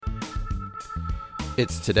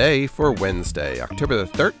It's today for Wednesday, October the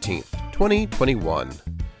 13th, 2021.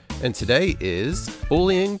 And today is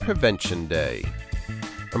Bullying Prevention Day,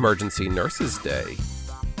 Emergency Nurses Day,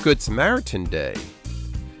 Good Samaritan Day,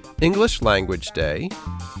 English Language Day,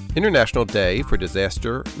 International Day for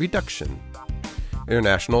Disaster Reduction,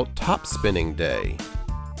 International Top Spinning Day,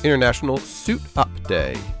 International Suit Up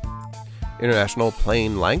Day, International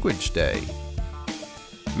Plain Language Day,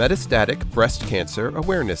 Metastatic Breast Cancer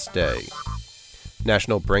Awareness Day,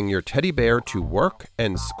 National Bring Your Teddy Bear to Work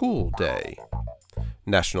and School Day,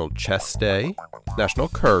 National Chess Day, National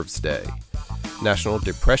Curves Day, National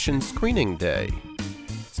Depression Screening Day,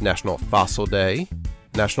 it's National Fossil Day,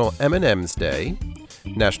 National M&M's Day,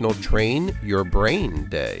 National Train Your Brain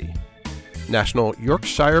Day, National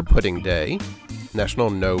Yorkshire Pudding Day,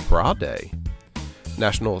 National No Bra Day,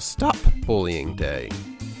 National Stop Bullying Day,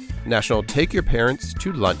 National Take Your Parents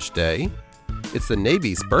to Lunch Day, it's the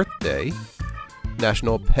Navy's birthday,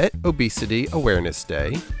 National Pet Obesity Awareness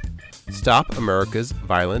Day, Stop America's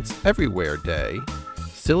Violence Everywhere Day,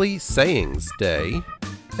 Silly Sayings Day,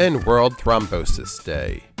 and World Thrombosis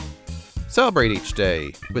Day. Celebrate each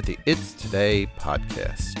day with the It's Today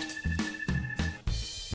podcast.